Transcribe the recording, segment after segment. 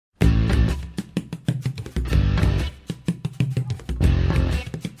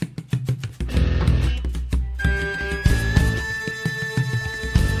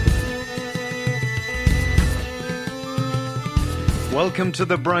Welcome to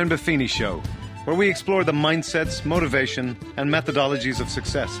the Brian Buffini Show, where we explore the mindsets, motivation, and methodologies of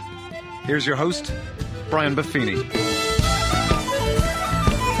success. Here's your host, Brian Buffini.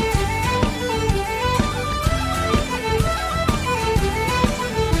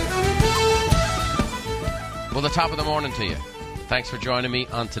 Well, the top of the morning to you. Thanks for joining me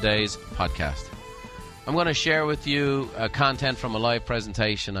on today's podcast. I'm going to share with you content from a live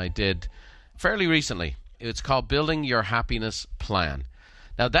presentation I did fairly recently. It's called Building Your Happiness Plan.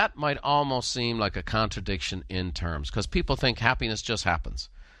 Now, that might almost seem like a contradiction in terms because people think happiness just happens.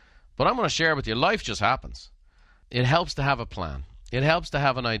 But I'm going to share with you, life just happens. It helps to have a plan. It helps to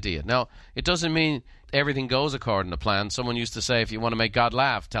have an idea. Now, it doesn't mean everything goes according to plan. Someone used to say, if you want to make God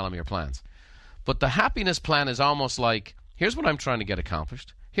laugh, tell him your plans. But the happiness plan is almost like, here's what I'm trying to get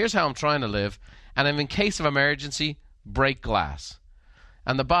accomplished. Here's how I'm trying to live. And in case of emergency, break glass.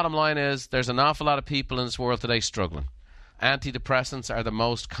 And the bottom line is, there's an awful lot of people in this world today struggling. Antidepressants are the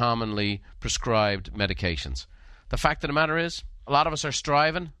most commonly prescribed medications. The fact of the matter is, a lot of us are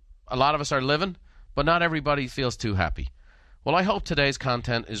striving, a lot of us are living, but not everybody feels too happy. Well, I hope today's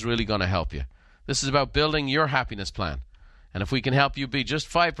content is really going to help you. This is about building your happiness plan. And if we can help you be just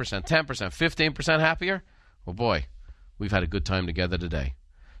 5%, 10%, 15% happier, well, boy, we've had a good time together today.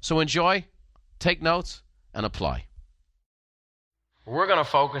 So enjoy, take notes, and apply. We're going to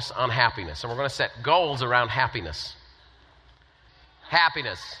focus on happiness, and we're going to set goals around happiness.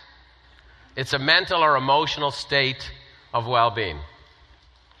 Happiness. It's a mental or emotional state of well-being,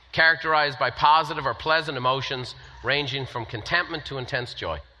 characterized by positive or pleasant emotions ranging from contentment to intense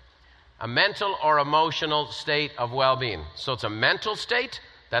joy. A mental or emotional state of well-being. So it's a mental state,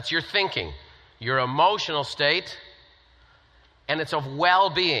 that's your thinking. Your emotional state, and it's of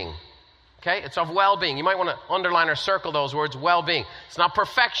well-being. Okay, it's of well-being. You might want to underline or circle those words, well-being. It's not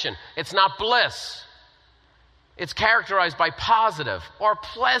perfection. It's not bliss. It's characterized by positive or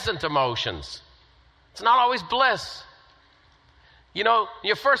pleasant emotions. It's not always bliss. You know,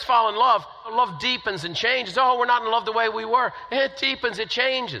 you first fall in love, love deepens and changes. Oh, we're not in love the way we were. It deepens, it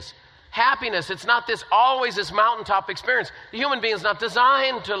changes. Happiness, it's not always this mountaintop experience. The human being is not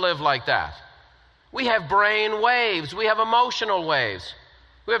designed to live like that. We have brain waves. We have emotional waves.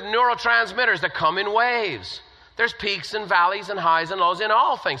 We have neurotransmitters that come in waves. There's peaks and valleys and highs and lows in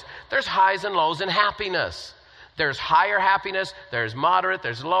all things. There's highs and lows in happiness. There's higher happiness, there's moderate,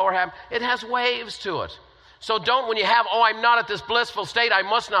 there's lower happiness. It has waves to it. So don't, when you have, I'm not at this blissful state, I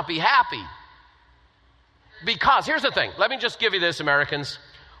must not be happy. Because, here's the thing, let me just give you this, Americans.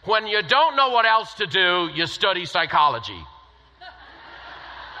 When you don't know what else to do, you study psychology.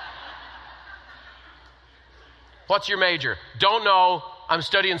 What's your major? Don't know, I'm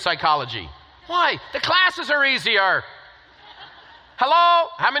studying psychology. Why? The classes are easier. Hello?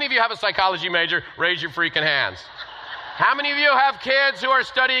 How many of you have a psychology major? Raise your freaking hands. How many of you have kids who are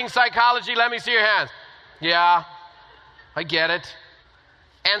studying psychology? Let me see your hands. Yeah, I get it.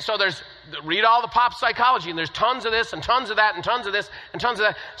 And so read all the pop psychology, and there's tons of this and tons of that and tons of this and tons of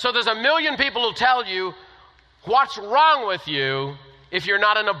that. So there's a million people who tell you what's wrong with you if you're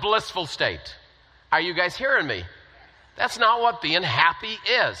not in a blissful state. Are you guys hearing me? That's not what being happy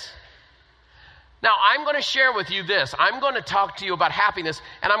is. Now, I'm going to share with you this. I'm going to talk to you about happiness,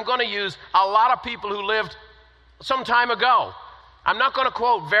 and I'm going to use a lot of people who lived some time ago. I'm not going to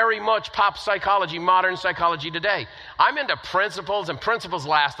quote very much pop psychology, modern psychology today. I'm into principles, and principles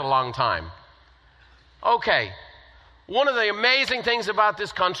last a long time. Okay, one of the amazing things about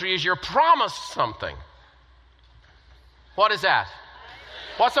this country is you're promised something. What is that?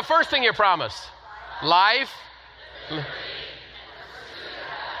 What's the first thing you're promised? Life.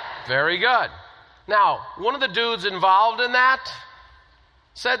 Very good. Now, one of the dudes involved in that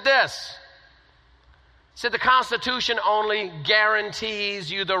said this. Said the Constitution only guarantees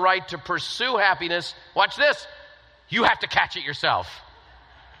you the right to pursue happiness. Watch this. You have to catch it yourself.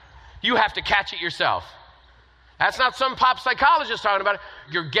 You have to catch it yourself. That's not some pop psychologist talking about it.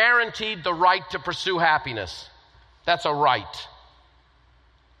 You're guaranteed the right to pursue happiness. That's a right.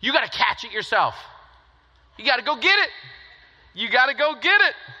 You got to catch it yourself. You got to go get it. You got to go get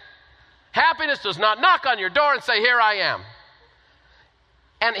it. Happiness does not knock on your door and say, here I am.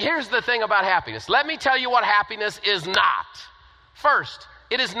 And here's the thing about happiness. Let me tell you what happiness is not. First,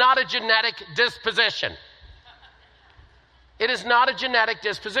 it is not a genetic disposition. It is not a genetic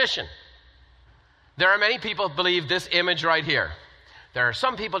disposition. There are many people who believe this image right here. There are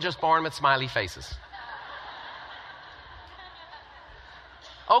some people just born with smiley faces.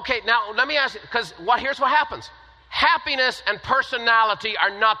 Okay, now let me ask you, because here's what happens. Happiness and personality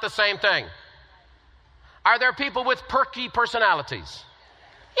are not the same thing. Are there people with perky personalities?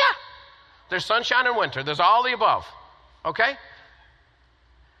 Yeah. There's sunshine and winter. There's all the above. Okay?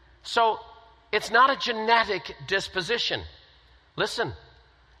 So it's not a genetic disposition. Listen,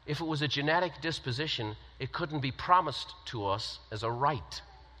 if it was a genetic disposition, it couldn't be promised to us as a right.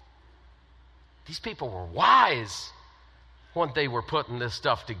 These people were wise when they were putting this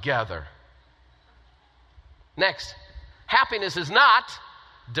stuff together. Next, happiness is not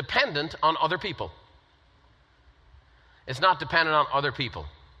dependent on other people. It's not dependent on other people.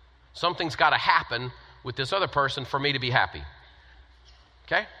 Something's got to happen with this other person for me to be happy.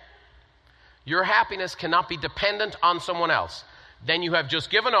 Okay? Your happiness cannot be dependent on someone else. Then you have just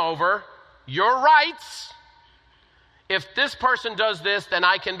given over your rights. If this person does this, then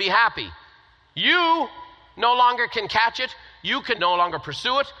I can be happy. You no longer can catch it. You can no longer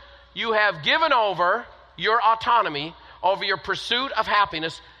pursue it. You have given over your autonomy over your pursuit of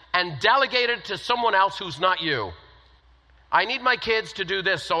happiness and delegated it to someone else who's not you. I need my kids to do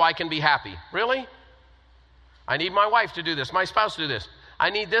this so I can be happy. Really? I need my wife to do this, my spouse to do this. I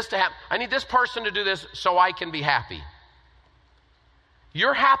need this to happen. I need this person to do this so I can be happy.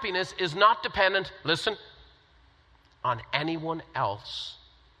 Your happiness is not dependent, listen, on anyone else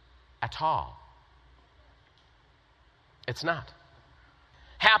at all. It's not.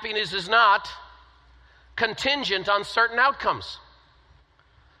 Happiness is not contingent on certain outcomes.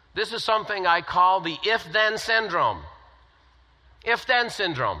 This is something I call the if-then syndrome. If-then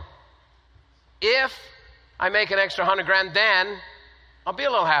syndrome. If I make an extra $100,000, then I'll be a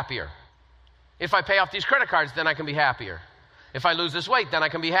little happier. If I pay off these credit cards, then I can be happier. If I lose this weight, then I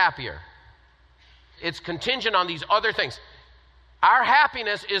can be happier. It's contingent on these other things. Our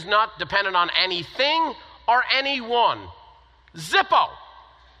happiness is not dependent on anything or anyone. Zippo.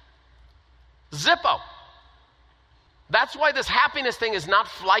 Zippo. That's why this happiness thing is not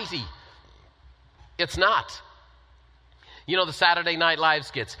flighty. It's not. You know the Saturday Night Live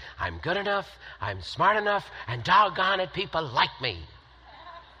skits. I'm good enough, I'm smart enough, and doggone it, people like me.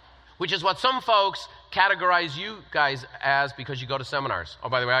 Which is what some folks categorize you guys as because you go to seminars. Oh,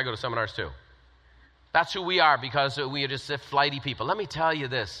 by the way, I go to seminars too. That's who we are because we are just flighty people. Let me tell you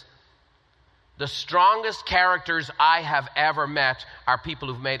this. The strongest characters I have ever met are people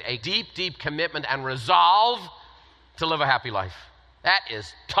who've made a deep, deep commitment and resolve to live a happy life. That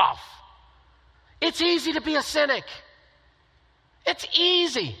is tough. It's easy to be a cynic. It's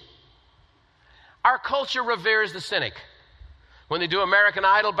easy. Our culture reveres the cynic. When they do American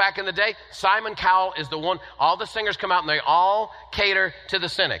Idol back in the day, Simon Cowell is the one. All the singers come out and they all cater to the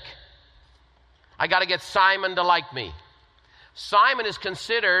cynic. I got to get Simon to like me. Simon is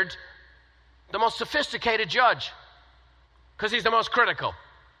considered the most sophisticated judge because he's the most critical.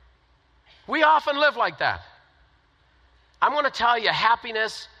 We often live like that. I'm going to tell you,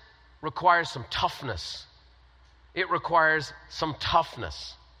 happiness requires some toughness. It requires some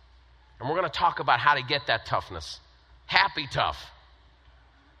toughness. And we're going to talk about how to get that toughness. Happy tough.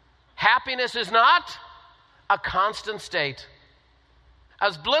 Happiness is not a constant state.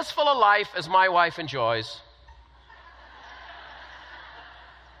 As blissful a life as my wife enjoys,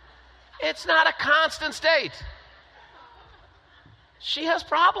 it's not a constant state. She has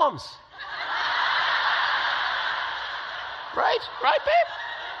problems. Right? Right,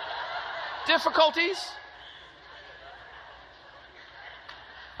 babe? Difficulties?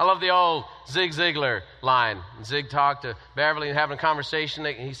 I love the old Zig Ziglar line. Zig talked to Beverly and having a conversation.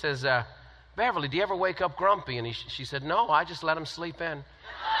 He says, Beverly, do you ever wake up grumpy? And she said, no, I just let him sleep in.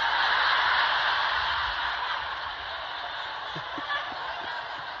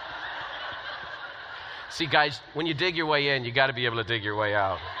 See, guys, when you dig your way in, you got to be able to dig your way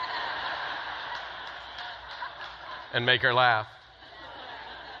out. And make her laugh.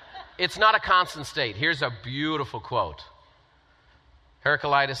 It's not a constant state. Here's a beautiful quote.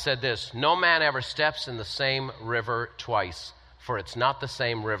 Heraclitus said this, no man ever steps in the same river twice, for it's not the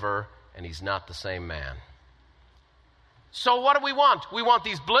same river and he's not the same man. So what do we want? We want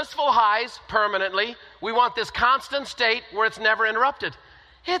these blissful highs permanently. We want this constant state where it's never interrupted.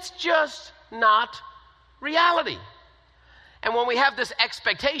 It's just not reality. And when we have this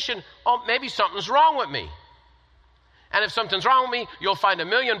expectation, oh, maybe something's wrong with me. And if something's wrong with me, you'll find 1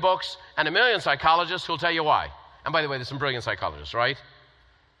 million books and 1 million psychologists who'll tell you why. And by the way, there's some brilliant psychologists, right?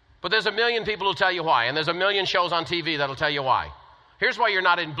 But there's 1 million people who'll tell you why. And there's 1 million shows on TV that'll tell you why. Here's why you're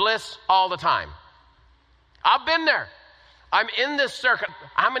not in bliss all the time. I've been there. I'm in this circuit.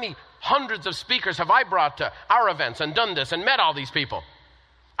 How many hundreds of speakers have I brought to our events and done this and met all these people?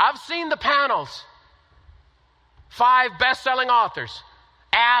 I've seen the panels. 5 best-selling authors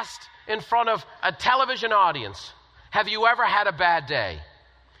asked in front of a television audience, have you ever had a bad day?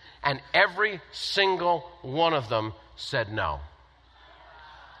 And every single one of them said no.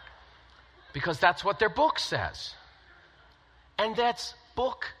 Because that's what their book says. And that's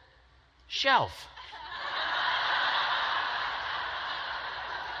book shelf.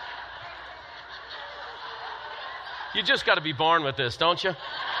 You just got to be born with this, don't you?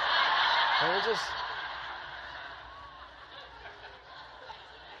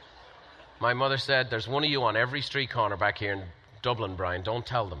 My mother said, there's one of you on every street corner back here in Dublin, Brian. Don't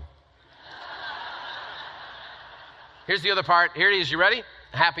tell them. Here's the other part. Here it is. You ready?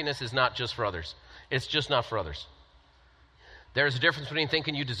 Happiness is not just for others. It's just not for others. There's a difference between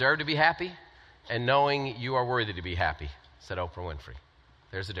thinking you deserve to be happy and knowing you are worthy to be happy, said Oprah Winfrey.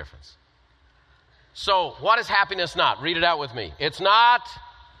 There's a difference. So, what is happiness not? Read it out with me. It's not.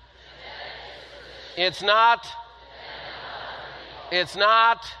 It's not. It's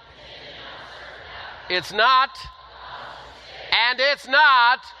not. It's not. And it's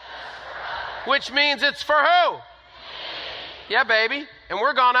not. Which means it's for who? Yeah, baby. And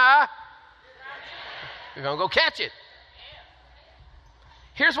we're gonna go catch it.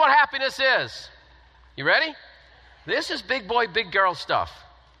 Here's what happiness is. You ready? This is big boy, big girl stuff.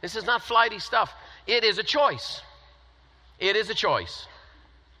 This is not flighty stuff. It is a choice. It is a choice.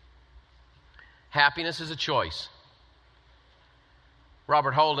 Happiness is a choice.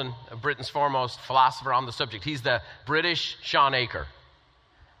 Robert Holden, Britain's foremost philosopher on the subject, he's the British Sean Aker.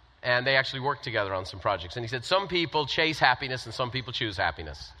 And they actually worked together on some projects. And he said, some people chase happiness and some people choose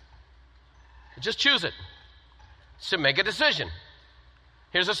happiness. Just choose it. So make a decision.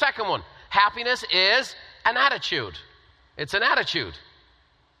 Here's a second one. Happiness is an attitude. It's an attitude.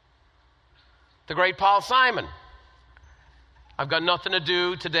 The great Paul Simon. I've got nothing to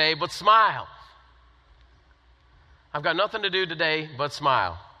do today but smile. I've got nothing to do today but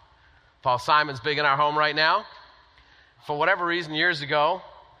smile. Paul Simon's big in our home right now. For whatever reason, years ago,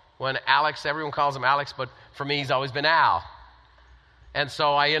 when Alex, everyone calls him Alex, but for me, he's always been Al. And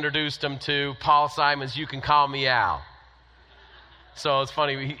so I introduced him to Paul Simon's You Can Call Me Al. So it's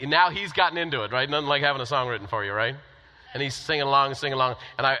funny, now he's gotten into it, right? Nothing like having a song written for you, right? And he's singing along.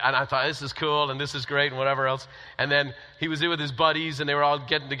 And I thought, this is cool, and this is great, and whatever else. And then he was with his buddies, and they were all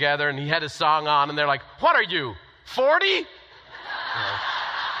getting together, and he had his song on, and they're like, what are you, 40?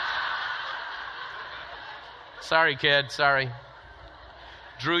 Sorry, kid, sorry.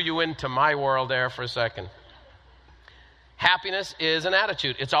 Drew you into my world there for a second. Happiness is an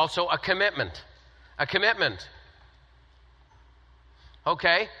attitude. It's also a commitment. A commitment.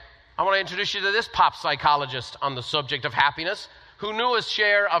 Okay, I want to introduce you to this pop psychologist on the subject of happiness who knew his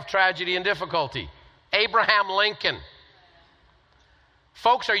share of tragedy and difficulty. Abraham Lincoln.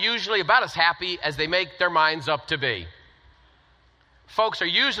 Folks are usually about as happy as they make their minds up to be. Folks are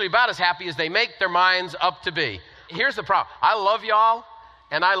usually about as happy as they make their minds up to be. Here's the problem. I love y'all,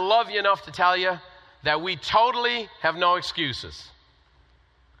 and I love you enough to tell you that we totally have no excuses.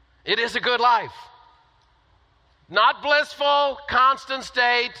 It is a good life. Not blissful, constant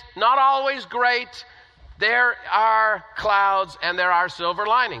state, not always great. There are clouds and there are silver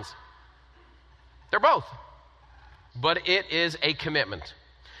linings. They're both. But it is a commitment.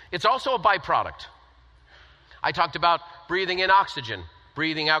 It's also a byproduct. I talked about breathing in oxygen,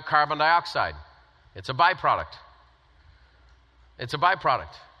 breathing out carbon dioxide. It's a byproduct. It's a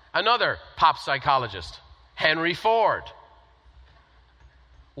byproduct. Another pop psychologist, Henry Ford.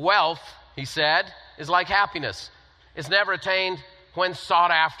 Wealth, he said, is like happiness. It's never attained when sought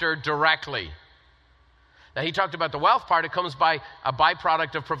after directly. Now, he talked about the wealth part. It comes by a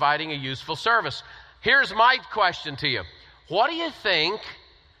byproduct of providing a useful service. Here's my question to you. What do you think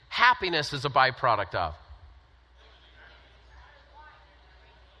happiness is a byproduct of?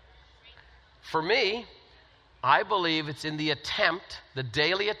 For me, I believe it's in the attempt, the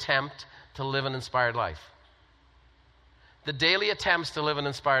daily attempt to live an inspired life. The daily attempts to live an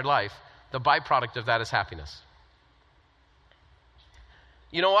inspired life, the byproduct of that is happiness.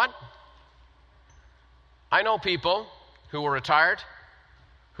 You know what? I know people who are retired,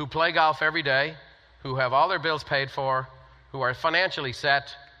 who play golf every day, who have all their bills paid for, who are financially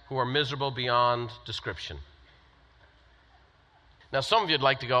set, who are miserable beyond description. Now, some of you'd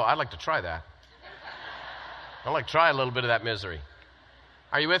like to go, I'd like to try that. I'd like to try a little bit of that misery.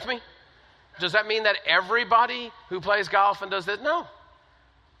 Are you with me? Does that mean that everybody who plays golf and does this? No.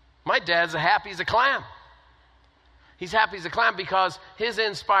 My dad's as happy as a clam. He's happy as a clam because his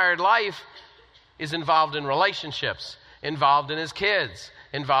inspired life is involved in relationships, involved in his kids,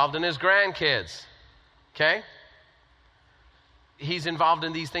 involved in his grandkids. Okay? He's involved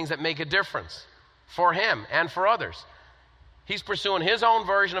in these things that make a difference for him and for others. He's pursuing his own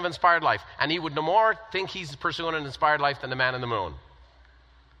version of inspired life, and he would no more think he's pursuing an inspired life than the man in the moon.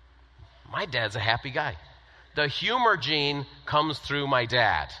 My dad's a happy guy. The humor gene comes through my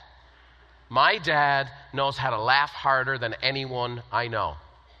dad. My dad knows how to laugh harder than anyone I know.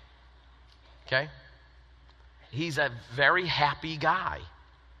 okay? He's a very happy guy.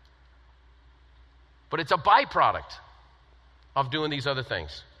 But it's a byproduct of doing these other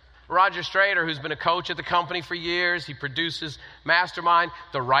things. Roger Strader, who's been a coach at the company for years, he produces Mastermind,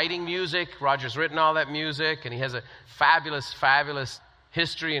 the writing music. Roger's written all that music, and he has a fabulous, fabulous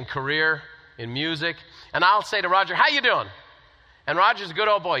history and career in music. And I'll say to Roger, how you doing? And Roger's a good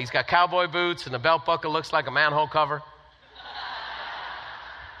old boy. He's got cowboy boots, and the belt buckle looks like a manhole cover.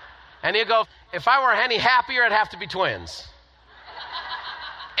 And he'll go, if I were any happier, it'd have to be twins.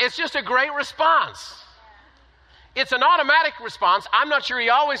 It's just a great response. It's an automatic response. I'm not sure he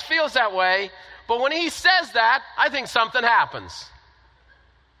always feels that way, but when he says that, I think something happens.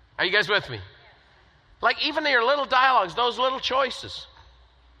 Are you guys with me? Like even in your little dialogues, those little choices.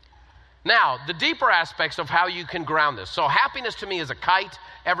 Now, the deeper aspects of how you can ground this. So happiness to me is a kite.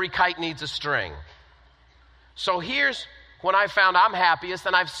 Every kite needs a string. So here's when I found I'm happiest,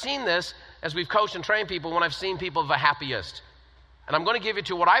 and I've seen this as we've coached and trained people when I've seen people the happiest. And I'm going to give you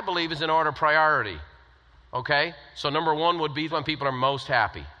to what I believe is in order of priority. Okay? So number one would be when people are most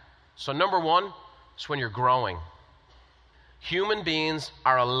happy. So number one is when you're growing. Human beings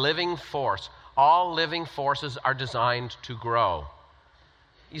are a living force. All living forces are designed to grow.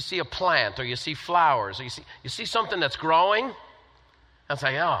 You see a plant, or you see flowers, or you see something that's growing, and it's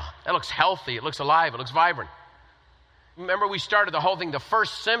like, oh, that looks healthy, it looks alive, it looks vibrant. Remember we started the whole thing, the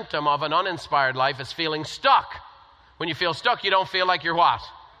first symptom of an uninspired life is feeling stuck. When you feel stuck, you don't feel like you're what?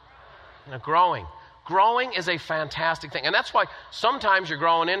 You're growing. Growing is a fantastic thing. And that's why sometimes you're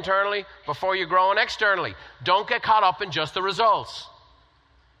growing internally before you're growing externally. Don't get caught up in just the results.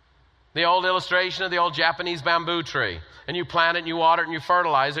 The old illustration of the old Japanese bamboo tree. And you plant it and you water it and you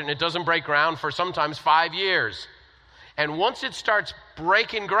fertilize it and it doesn't break ground for sometimes 5 years. And once it starts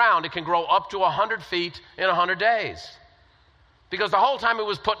breaking ground, it can grow up to 100 feet in 100 days. Because the whole time it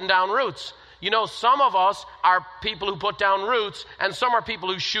was putting down roots. You know, some of us are people who put down roots and some are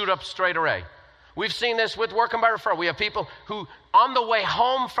people who shoot up straight away. We've seen this with Working by Referral. We have people who, on the way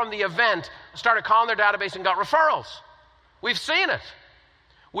home from the event, started calling their database and got referrals. We've seen it.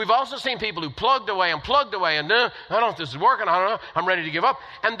 We've also seen people who plugged away and I don't know if this is working, I don't know, I'm ready to give up.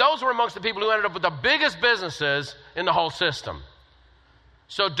 And those were amongst the people who ended up with the biggest businesses in the whole system.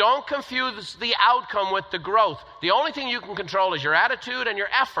 So don't confuse the outcome with the growth. The only thing you can control is your attitude and your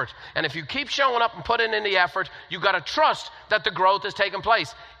effort. And if you keep showing up and putting in the effort, you've got to trust that the growth is taking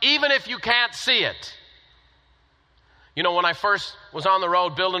place, even if you can't see it. You know, when I first was on the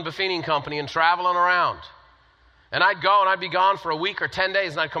road building Buffini & Company and traveling around, and I'd go and I'd be gone for a week or 10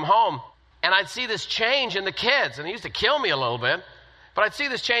 days, and I'd come home, and I'd see this change in the kids, and it used to kill me a little bit, but I'd see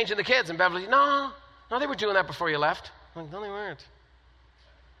this change in the kids, and Beverly, no, they were doing that before you left. I'm like, no, they weren't.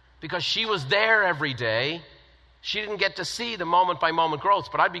 Because she was there every day. She didn't get to see the moment-by-moment growth,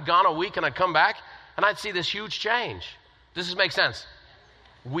 but I'd be gone a week, and I'd come back, and I'd see this huge change. Does this make sense?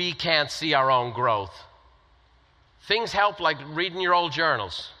 We can't see our own growth. Things help like reading your old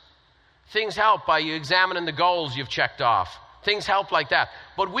journals. Things help by you examining the goals you've checked off. Things help like that.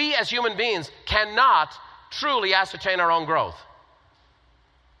 But we as human beings cannot truly ascertain our own growth.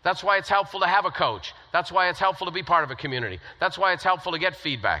 That's why it's helpful to have a coach. That's why it's helpful to be part of a community. That's why it's helpful to get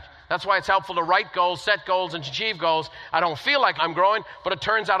feedback. That's why it's helpful to write goals, set goals, and achieve goals. I don't feel like I'm growing, but it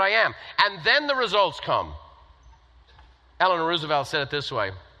turns out I am. And then the results come. Eleanor Roosevelt said it this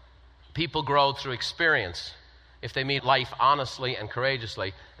way: people grow through experience if they meet life honestly and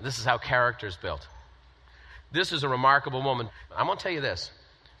courageously. And this is how character is built. This is a remarkable woman. I'm going to tell you this.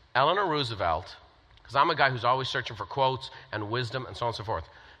 Eleanor Roosevelt, because I'm a guy who's always searching for quotes and wisdom and so on and so forth.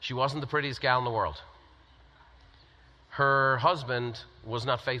 She wasn't the prettiest gal in the world. Her husband was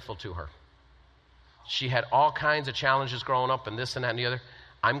not faithful to her. She had all kinds of challenges growing up and this and that and the other.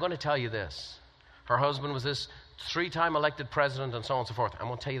 I'm going to tell you this. Her husband was this 3-time elected president and so on and so forth. I'm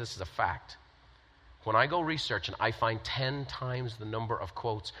going to tell you this is a fact. When I go researching, I find 10 times the number of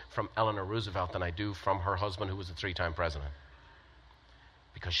quotes from Eleanor Roosevelt than I do from her husband, who was a 3-time president.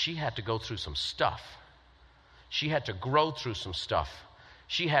 Because she had to go through some stuff. She had to grow through some stuff.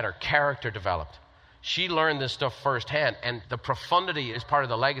 She had her character developed. She learned this stuff firsthand, and the profundity is part of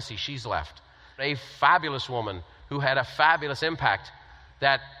the legacy she's left. A fabulous woman who had a fabulous impact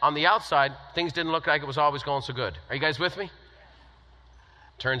that on the outside, things didn't look like it was always going so good. Are you guys with me?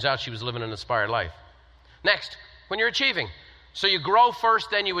 Turns out she was living an inspired life. Next, when you're achieving. So you grow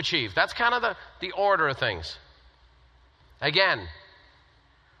first, then you achieve. That's kind of the order of things. Again,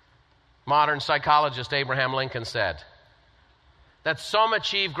 modern psychologist Abraham Lincoln said that some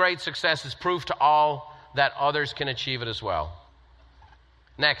achieve great success is proof to all that others can achieve it as well.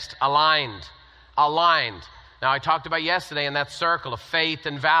 Next, aligned. Aligned. Now, I talked about yesterday in that circle of faith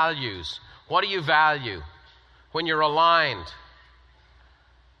and values. What do you value? When you're aligned,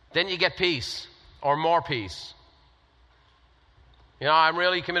 then you get peace or more peace. You know, I'm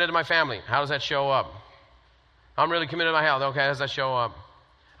really committed to my family. How does that show up? I'm really committed to my health. Okay, how does that show up?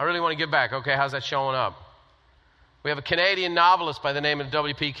 I really want to give back. Okay, how's that showing up? We have a Canadian novelist by the name of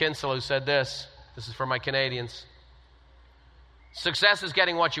W.P. Kinsella who said this. This is for my Canadians. Success is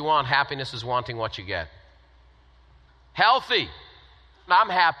getting what you want. Happiness is wanting what you get. Healthy. I'm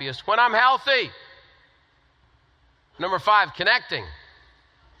happiest when I'm healthy. Number 5, connecting.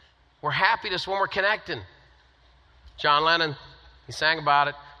 We're happiest when we're connecting. John Lennon, he sang about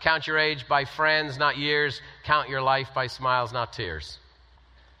it. Count your age by friends, not years. Count your life by smiles, not tears.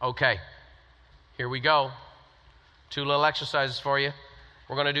 Okay, here we go. 2 little exercises for you.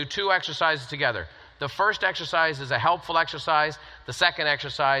 We're going to do 2 exercises together. The first exercise is a helpful exercise. The second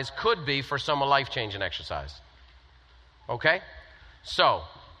exercise could be for some a life-changing exercise. Okay? So,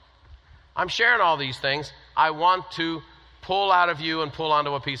 I'm sharing all these things. I want to pull out of you and pull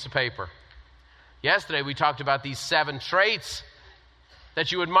onto a piece of paper. Yesterday we talked about these 7 traits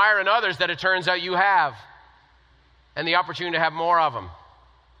that you admire in others that it turns out you have, and the opportunity to have more of them.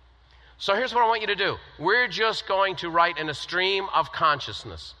 So here's what I want you to do. We're just going to write in a stream of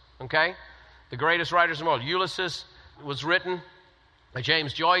consciousness, okay? The greatest writers in the world. Ulysses was written by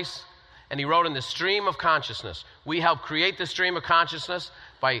James Joyce, and he wrote in the stream of consciousness. We help create the stream of consciousness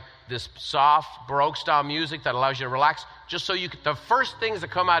by this soft, Baroque-style music that allows you to relax, just so the first things that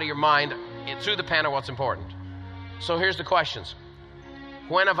come out of your mind through the pen are what's important. So here's the questions.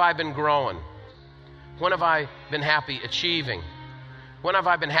 When have I been growing? When have I been happy achieving? When have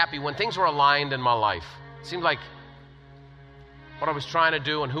I been happy when things were aligned in my life? It seemed like what I was trying to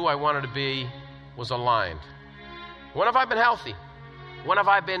do and who I wanted to be was aligned. When have I been healthy? When have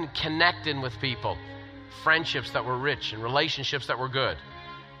I been connecting with people? Friendships that were rich and relationships that were good.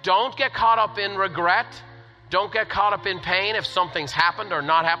 Don't get caught up in regret. Don't get caught up in pain if something's happened or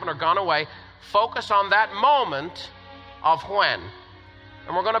not happened or gone away. Focus on that moment of when,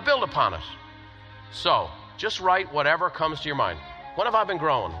 and we're going to build upon it. So, just write whatever comes to your mind. When have I been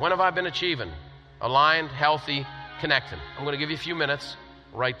growing? When have I been achieving? Aligned, healthy, connecting. I'm going to give you a few minutes.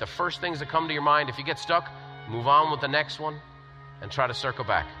 Write the first things that come to your mind. If you get stuck, move on with the next one and try to circle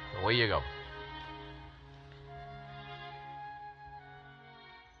back. Away you go.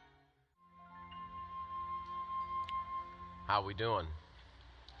 How we doing?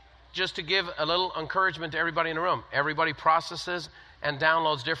 Just to give a little encouragement to everybody in the room. Everybody processes and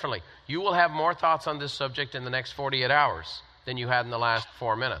downloads differently. You will have more thoughts on this subject in the next 48 hours than you had in the last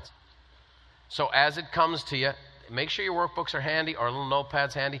 4 minutes. So as it comes to you, make sure your workbooks are handy or little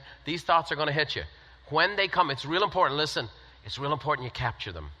notepads handy. These thoughts are going to hit you. When they come, it's real important. Listen, it's real important you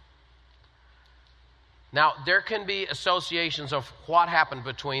capture them. Now, there can be associations of what happened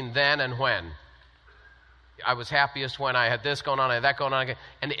between then and when. I was happiest when I had this going on, I had that going on.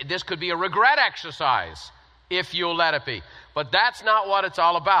 And this could be a regret exercise if you'll let it be. But that's not what it's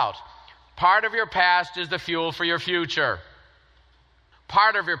all about. Part of your past is the fuel for your future.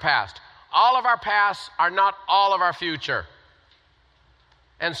 Part of your past. All of our pasts are not all of our future.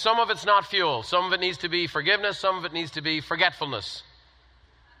 And some of it's not fuel. Some of it needs to be forgiveness. Some of it needs to be forgetfulness.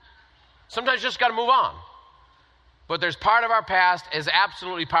 Sometimes you just got to move on. But there's part of our past is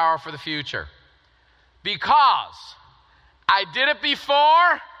absolutely power for the future. Because I did it before,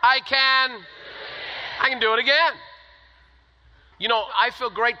 I can do it again. You know, I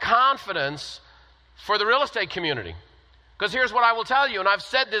feel great confidence for the real estate community. Because here's what I will tell you, and I've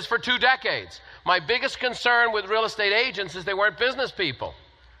said this for 2 decades. My biggest concern with real estate agents is they weren't business people.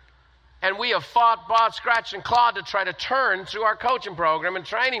 And we have fought, bought, scratched, and clawed to try to turn, through our coaching program and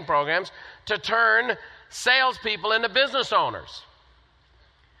training programs, to turn salespeople into business owners.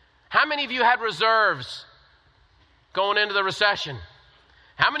 How many of you had reserves going into the recession?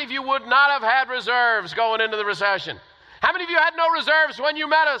 How many of you would not have had reserves going into the recession? How many of you had no reserves when you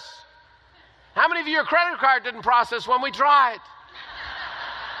met us? How many of you, your credit card didn't process when we tried?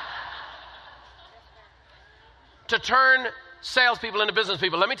 To turn salespeople into business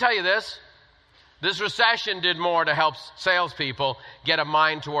people. Let me tell you this. This recession did more to help salespeople get a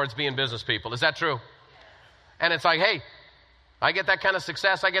mind towards being business people. Is that true? And it's like, hey, I get that kind of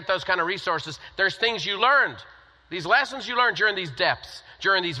success. I get those kind of resources. There's things you learned. These lessons you learned during these depths,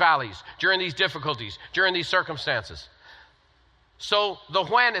 during these valleys, during these difficulties, during these circumstances. So the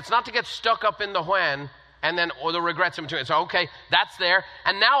when, it's not to get stuck up in the when and then or the regrets in between. So, okay, that's there.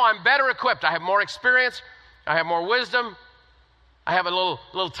 And now I'm better equipped. I have more experience. I have more wisdom. I have a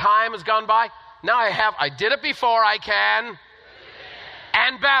little time has gone by. Now I did it before, I can,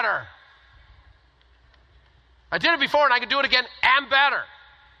 and better. I did it before and I can do it again and better.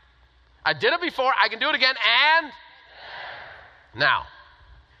 I did it before. I can do it again. And now,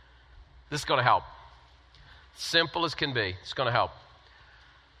 this is going to help. Simple as can be. It's going to help.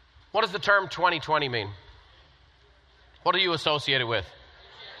 What does the term 2020 mean? What are you associated with?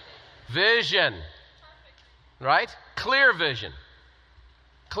 Vision. Right? Clear vision.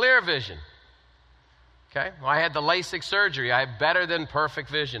 Clear vision. Okay? Well, I had the LASIK surgery. I have better than perfect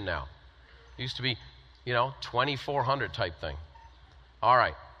vision now. It used to be, 2400 type thing. All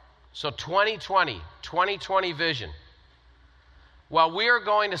right. So 2020 vision. Well, we are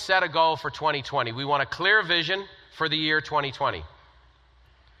going to set a goal for 2020. We want a clear vision for the year 2020.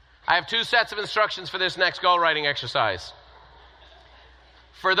 I have 2 sets of instructions for this next goal writing exercise.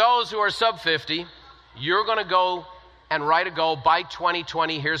 For those who are sub 50, you're going to go and write a goal by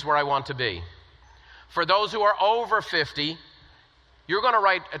 2020. Here's where I want to be. For those who are over 50, you're going to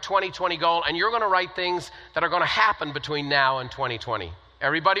write a 2020 goal, and you're going to write things that are going to happen between now and 2020.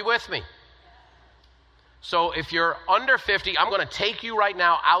 Everybody with me? So if you're under 50, I'm going to take you right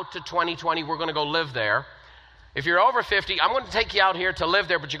now out to 2020. We're going to go live there. If you're over 50, I'm going to take you out here to live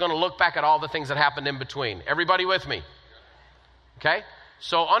there, but you're going to look back at all the things that happened in between. Everybody with me? Okay?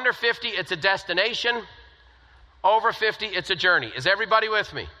 So under 50, it's a destination. Over 50, it's a journey. Is everybody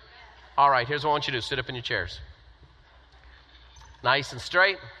with me? All right, here's what I want you to do. Sit up in your chairs. Nice and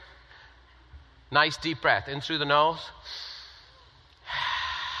straight. Nice deep breath. In through the nose.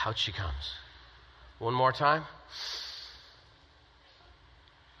 Out she comes. One more time.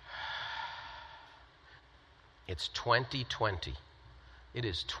 It's 2020. It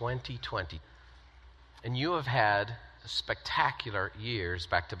is 2020. And you have had spectacular years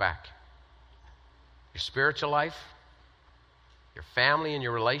back to back. Your spiritual life, your family and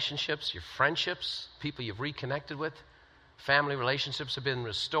your relationships, your friendships, people you've reconnected with, family relationships have been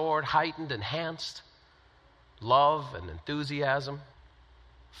restored, heightened, enhanced. Love and enthusiasm,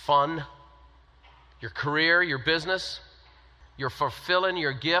 fun, your career, your business, you're fulfilling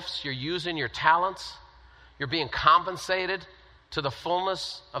your gifts, you're using your talents, you're being compensated to the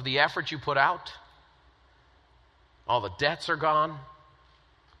fullness of the effort you put out. All the debts are gone,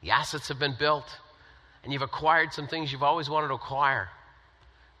 the assets have been built, and you've acquired some things you've always wanted to acquire.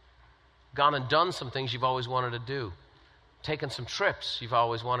 Gone and done some things you've always wanted to do. Taken some trips you've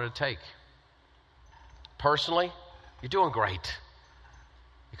always wanted to take. Personally, you're doing great.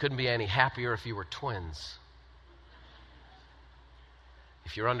 You couldn't be any happier if you were twins.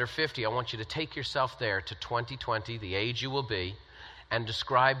 If you're under 50, I want you to take yourself there to 2020, the age you will be, and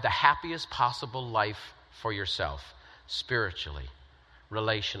describe the happiest possible life for yourself, spiritually,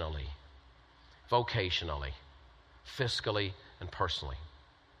 relationally, vocationally, fiscally, and personally.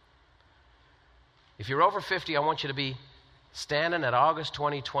 If you're over 50, I want you to be standing at August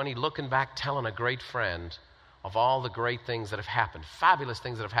 2020, looking back, telling a great friend of all the great things that have happened, fabulous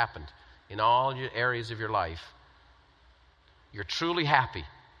things that have happened in all your areas of your life. You're truly happy.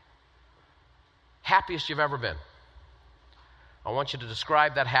 Happiest you've ever been. I want you to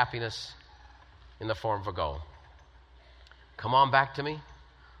describe that happiness in the form of a goal. Come on back to me.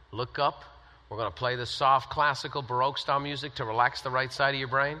 Look up. We're going to play this soft, classical, Baroque style music to relax the right side of your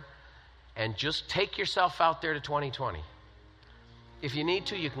brain. And just take yourself out there to 2020. If you need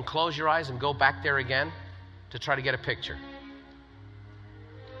to, you can close your eyes and go back there again to try to get a picture.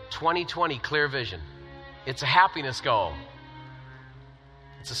 2020, clear vision. It's a happiness goal.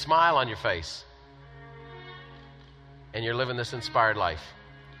 It's a smile on your face. And you're living this inspired life.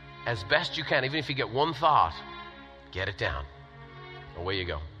 As best you can, even if you get one thought, get it down. Away you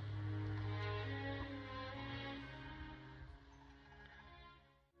go.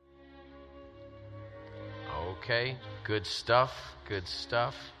 Okay, good stuff, good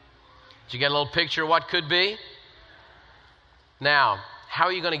stuff. Did you get a little picture of what could be? Now, how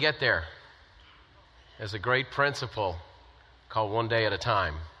are you going to get there? There's a great principle called one day at a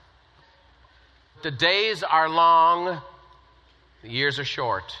time. The days are long, the years are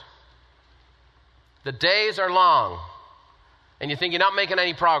short. The days are long, and you think you're not making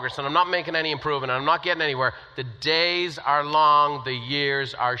any progress, and I'm not making any improvement, and I'm not getting anywhere. The days are long, the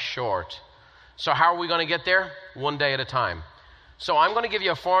years are short. So how are we going to get there? One day at a time. So I'm going to give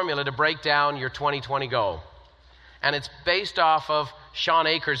you a formula to break down your 2020 goal. And it's based off of Sean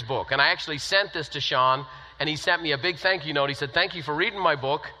Akers' book. And I actually sent this to Sean, and he sent me a big thank you note. He said, thank you for reading my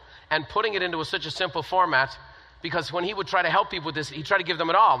book and putting it into such a simple format, because when he would try to help people with this, he'd try to give them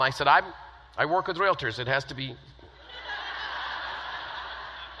it all. And I said, I work with realtors. It has to be...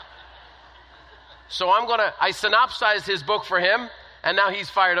 So I synopsized his book for him, and now he's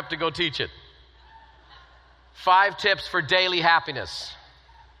fired up to go teach it. 5 tips for daily happiness.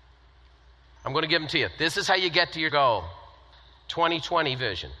 I'm going to give them to you. This is how you get to your goal. 2020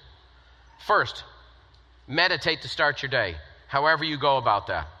 vision. First, meditate to start your day, however you go about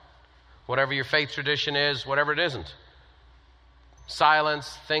that. Whatever your faith tradition is, whatever it isn't.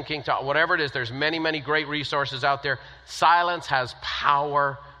 Silence, thinking, whatever it is, there's many, many great resources out there. Silence has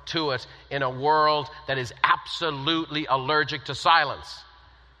power to it in a world that is absolutely allergic to silence.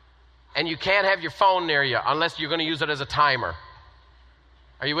 And you can't have your phone near you unless you're going to use it as a timer.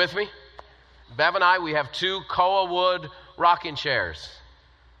 Are you with me? Bev and I, we have 2 Koa wood rocking chairs.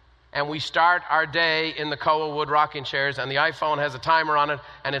 And we start our day in the Koa wood rocking chairs, and the iPhone has a timer on it,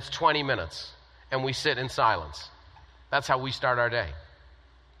 and it's 20 minutes. And we sit in silence. That's how we start our day.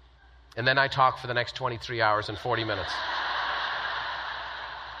 And then I talk for the next 23 hours and 40 minutes.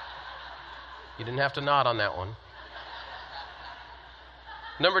 You didn't have to nod on that one.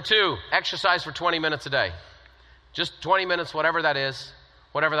 Number 2, exercise for 20 minutes a day. Just 20 minutes, whatever that is,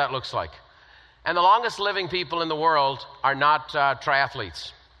 whatever that looks like. And the longest living people in the world are not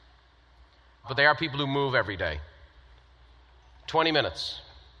triathletes, but they are people who move every day. 20 minutes.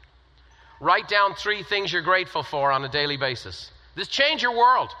 Write down 3 things you're grateful for on a daily basis. This change your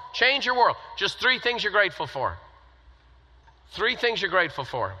world. Change your world. Just 3 things you're grateful for. 3 things you're grateful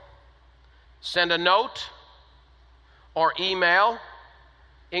for. Send a note or email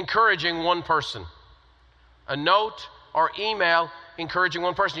encouraging one person. A note or email encouraging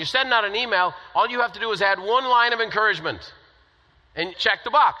one person. You send out an email, all you have to do is add 1 line of encouragement and check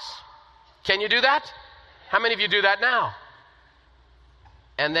the box. Can you do that? How many of you do that now?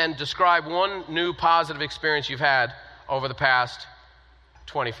 And then describe 1 new positive experience you've had over the past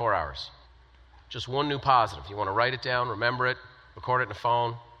 24 hours. Just 1 new positive. You want to write it down, remember it, record it in a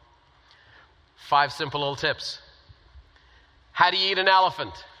phone. 5 simple little tips. How do you eat an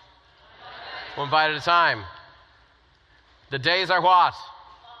elephant? 1 bite at a time. The days are what?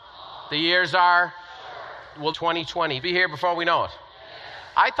 The years are? Will 2020 be here before we know it?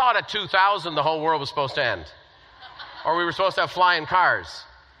 I thought at 2000 the whole world was supposed to end. Or we were supposed to have flying cars.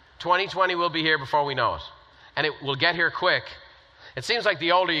 2020 will be here before we know it. And it will get here quick. It seems like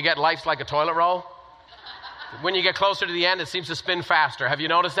the older you get, life's like a toilet roll. When you get closer to the end, it seems to spin faster. Have you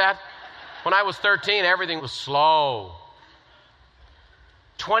noticed that? When I was 13, everything was slow.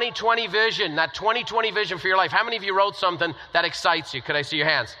 2020 vision, that 2020 vision for your life. How many of you wrote something that excites you? Could I see your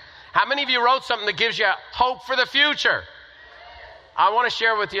hands? How many of you wrote something that gives you hope for the future? I want to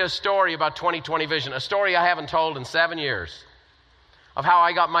share with you a story about 2020 vision, a story I haven't told in 7 years of how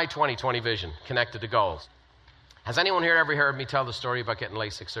I got my 2020 vision connected to goals. Has anyone here ever heard me tell the story about getting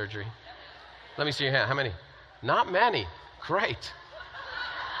LASIK surgery? Let me see your hand. How many? Not many. Great.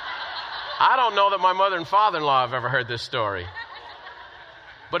 I don't know that my mother and father-in-law have ever heard this story.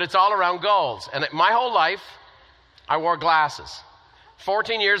 But it's all around goals. And my whole life, I wore glasses.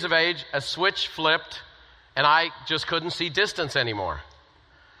 14 years of age, a switch flipped, and I just couldn't see distance anymore.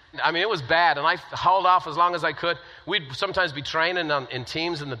 I mean, it was bad, and I hauled off as long as I could. We'd sometimes be training in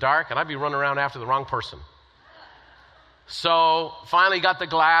teams in the dark, and I'd be running around after the wrong person. So finally got the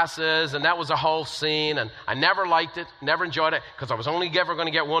glasses, and that was a whole scene, and I never liked it, never enjoyed it, because I was only ever going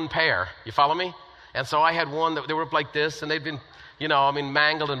to get 1 pair. You follow me? And so I had one that they were up like this, and they'd been,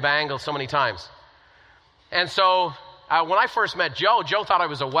 mangled and bangled so many times. And so when I first met Joe thought I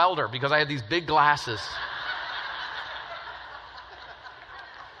was a welder because I had these big glasses.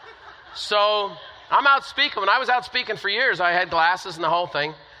 So I'm out speaking. When I was out speaking for years, I had glasses and the whole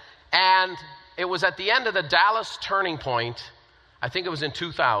thing. And it was at the end of the Dallas Turning Point. I think it was in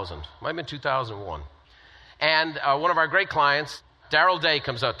 2000. Might have been 2001. And one of our great clients, Darrell Day,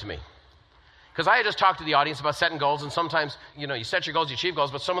 comes up to me. Because I had just talked to the audience about setting goals, and sometimes, you set your goals, you achieve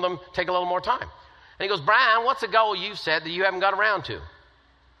goals, but some of them take a little more time. And he goes, Brian, what's a goal you've set that you haven't got around to?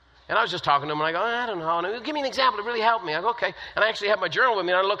 And I was just talking to him, and I go, I don't know. And he goes, give me an example. It really helped me. I go, okay. And I actually have my journal with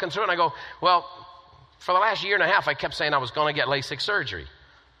me, and I'm looking through it, and I go, well, for the last year and a half, I kept saying I was going to get LASIK surgery.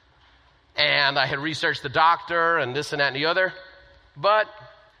 And I had researched the doctor and this and that and the other, but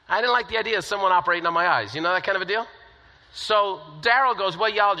I didn't like the idea of someone operating on my eyes. You know that kind of a deal? So Darrell goes, well,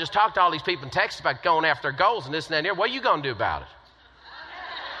 y'all just talked to all these people in Texas about going after goals and this and that and the other. What are you going to do about it?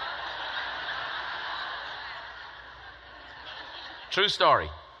 True story.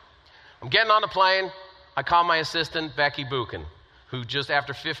 I'm getting on the plane. I call my assistant, Becky Buchan, who just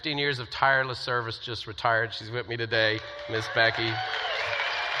after 15 years of tireless service just retired. She's with me today, Miss Becky.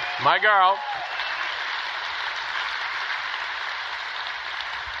 My girl.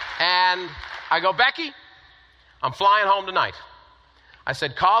 And I go, Becky, I'm flying home tonight. I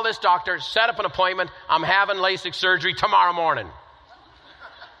said, call this doctor, set up an appointment. I'm having LASIK surgery tomorrow morning.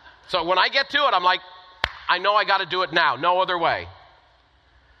 So when I get to it, I'm like, I know I got to do it now. No other way.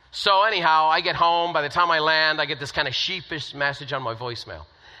 So anyhow, I get home. By the time I land, I get this kind of sheepish message on my voicemail.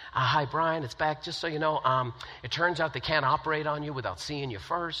 Hi, Brian, it's Beck. Just so you know, it turns out they can't operate on you without seeing you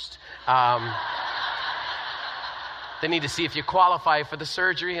first. They need to see if you qualify for the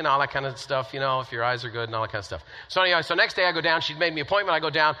surgery and all that kind of stuff, if your eyes are good and all that kind of stuff. So anyway, next day I go down. She'd made me an appointment. I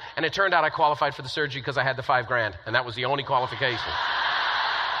go down, and it turned out I qualified for the surgery because I had the $5,000, and that was the only qualification.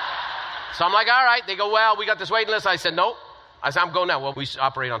 So I'm like, all right. They go, well, we got this waiting list. I said, nope. I said, I'm going now. Well, we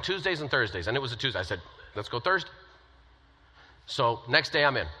operate on Tuesdays and Thursdays, and it was a Tuesday. I said, let's go Thursday. So next day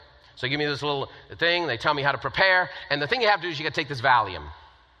I'm in. So they give me this little thing. They tell me how to prepare, and the thing you have to do is you got to take this Valium.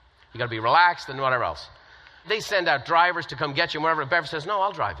 You got to be relaxed and whatever else. They send out drivers to come get you and whatever. Bev says, no,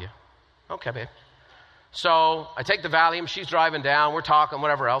 I'll drive you. Okay, babe. So I take the Valium. She's driving down. We're talking,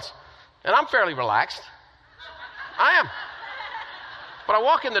 whatever else. And I'm fairly relaxed. I am. But I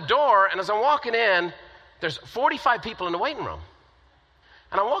walk in the door, and as I'm walking in, there's 45 people in the waiting room.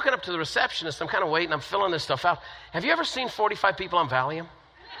 And I'm walking up to the receptionist. I'm kind of waiting. I'm filling this stuff out. Have you ever seen 45 people on Valium?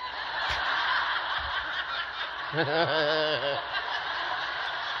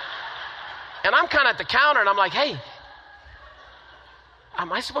 And I'm kind of at the counter, and I'm like, hey,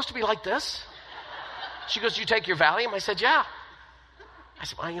 am I supposed to be like this? She goes, you take your Valium? I said, yeah. I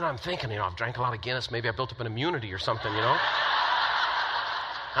said, well, I'm thinking, I've drank a lot of Guinness. Maybe I built up an immunity or something, And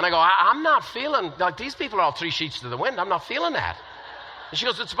I go, I'm not feeling, like these people are all 3 sheets to the wind. I'm not feeling that. And she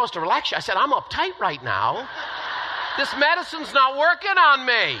goes, it's supposed to relax you. I said, I'm uptight right now. This medicine's not working on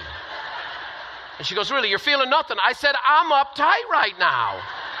me. And she goes, really, you're feeling nothing? I said, I'm uptight right now.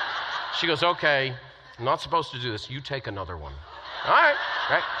 She goes, okay, I'm not supposed to do this. You take another one. All right.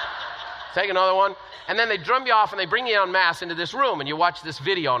 Take another one. And then they drum you off and they bring you en masse into this room, and you watch this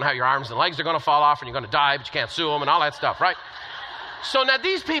video on how your arms and legs are going to fall off and you're going to die, but you can't sue them and all that stuff, right? So now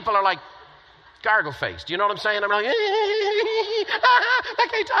these people are like gargle-faced. You know what I'm saying? I'm like,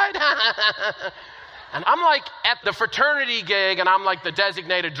 okay, tied. And I'm like at the fraternity gig, and I'm like the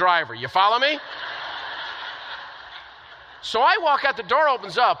designated driver. You follow me? So I walk out, the door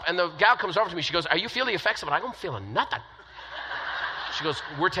opens up, and the gal comes over to me. She goes, are you feeling the effects of it? I'm feeling nothing. She goes,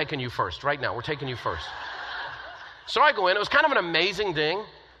 we're taking you first. Right now, we're taking you first. So I go in. It was kind of an amazing thing.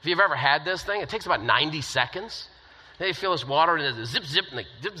 If you've ever had this thing, it takes about 90 seconds. Then you feel this water, and it's zip, zip, and they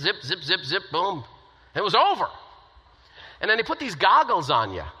zip, zip, zip, zip, zip, boom. And it was over. And then they put these goggles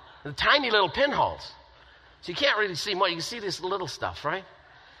on you, the tiny little pinholes. So you can't really see much. You can see this little stuff, right?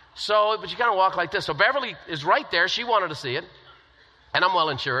 So, but you kind of walk like this. So Beverly is right there. She wanted to see it. And I'm well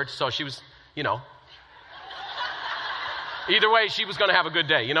insured, so she was, Either way, she was going to have a good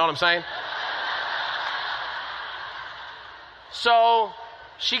day. You know what I'm saying? So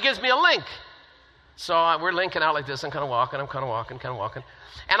she gives me a link. So we're linking out like this. I'm kind of walking.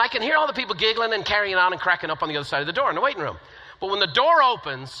 And I can hear all the people giggling and carrying on and cracking up on the other side of the door in the waiting room. But when the door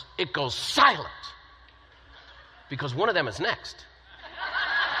opens, it goes silent. Because one of them is next.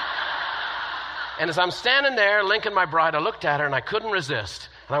 And as I'm standing there linking my bride, I looked at her and I couldn't resist.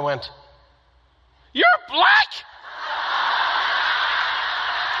 And I went, you're black!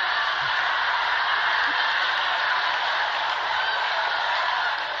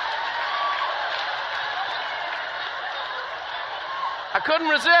 I couldn't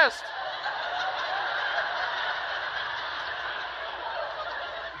resist.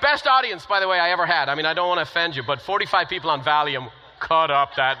 Best audience, by the way, I ever had. I mean, I don't want to offend you, but 45 people on Valium cut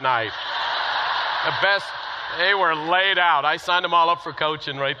up that night. The best, they were laid out. I signed them all up for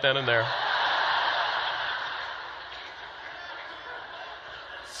coaching right then and there.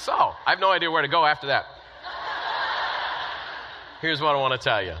 So, I have no idea where to go after that. Here's what I want to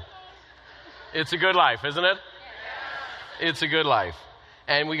tell you. It's a good life, isn't it? It's a good life.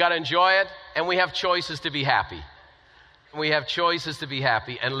 And we got to enjoy it, and we have choices to be happy. We have choices to be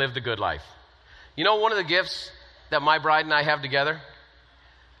happy and live the good life. You know, one of the gifts that my bride and I have together,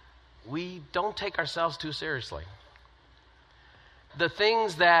 we don't take ourselves too seriously. The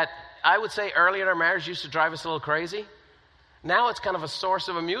things that I would say early in our marriage used to drive us a little crazy, now it's kind of a source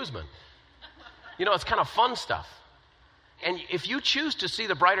of amusement. It's kind of fun stuff. And if you choose to see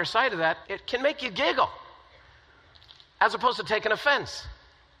the brighter side of that, it can make you giggle, as opposed to taking offense.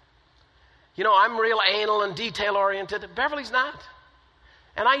 I'm real anal and detail-oriented. Beverly's not.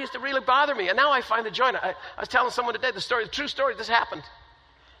 And I used to really bother me. And now I find the joy. I was telling someone today the true story, this happened.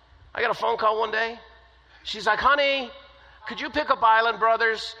 I got a phone call one day. She's like, honey, could you pick up Island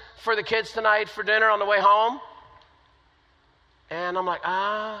Brothers for the kids tonight for dinner on the way home? And I'm like,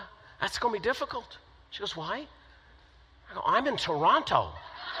 that's going to be difficult. She goes, why? I go, I'm in Toronto.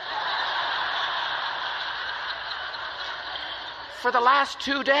 For the last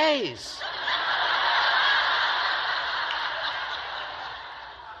 2 days.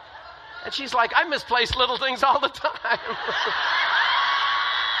 And she's like, I misplace little things all the time.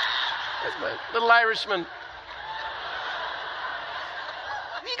 That's my little Irishman.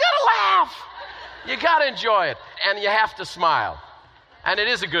 You gotta laugh. You gotta enjoy it. And you have to smile. And it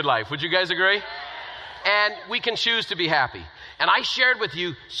is a good life. Would you guys agree? And we can choose to be happy. And I shared with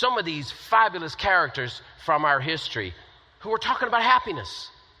you some of these fabulous characters from our history who were talking about happiness.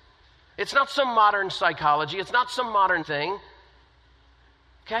 It's not some modern psychology. It's not some modern thing.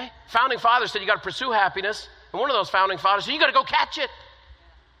 Okay? Founding fathers said you got to pursue happiness. And one of those founding fathers said you got to go catch it.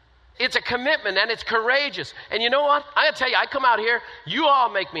 It's a commitment and it's courageous. And you know what? I got to tell you, I come out here, you all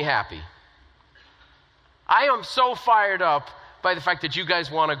make me happy. I am so fired up by the fact that you guys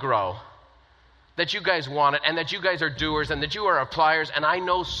want to grow, that you guys want it, and that you guys are doers, and that you are appliers. And I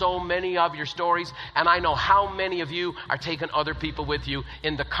know so many of your stories, and I know how many of you are taking other people with you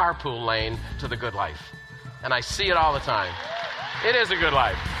in the carpool lane to the good life. And I see it all the time. It is a good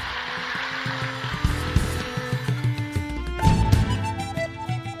life.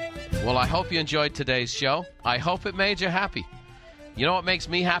 Well, I hope you enjoyed today's show. I hope it made you happy. You know what makes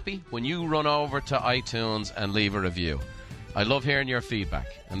me happy? When you run over to iTunes and leave a review. I love hearing your feedback,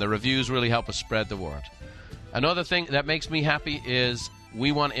 and the reviews really help us spread the word. Another thing that makes me happy is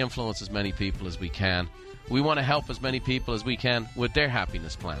we want to influence as many people as we can. We want to help as many people as we can with their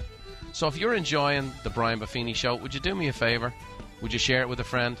happiness plan. So if you're enjoying the Brian Buffini Show, would you do me a favor? Would you share it with a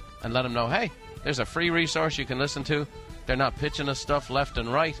friend and let them know, hey, there's a free resource you can listen to. They're not pitching us stuff left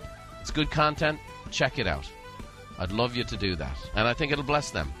and right. It's good content. Check it out. I'd love you to do that, and I think it'll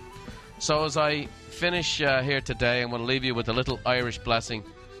bless them. So as I finish here today, I'm going to leave you with a little Irish blessing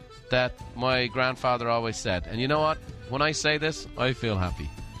that my grandfather always said. And you know what? When I say this, I feel happy.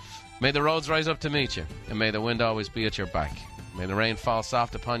 May the roads rise up to meet you, and may the wind always be at your back. May the rain fall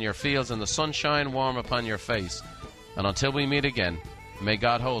soft upon your fields and the sunshine warm upon your face. And until we meet again, may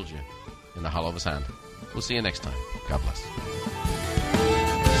God hold you in the hollow of his hand. We'll see you next time. God bless.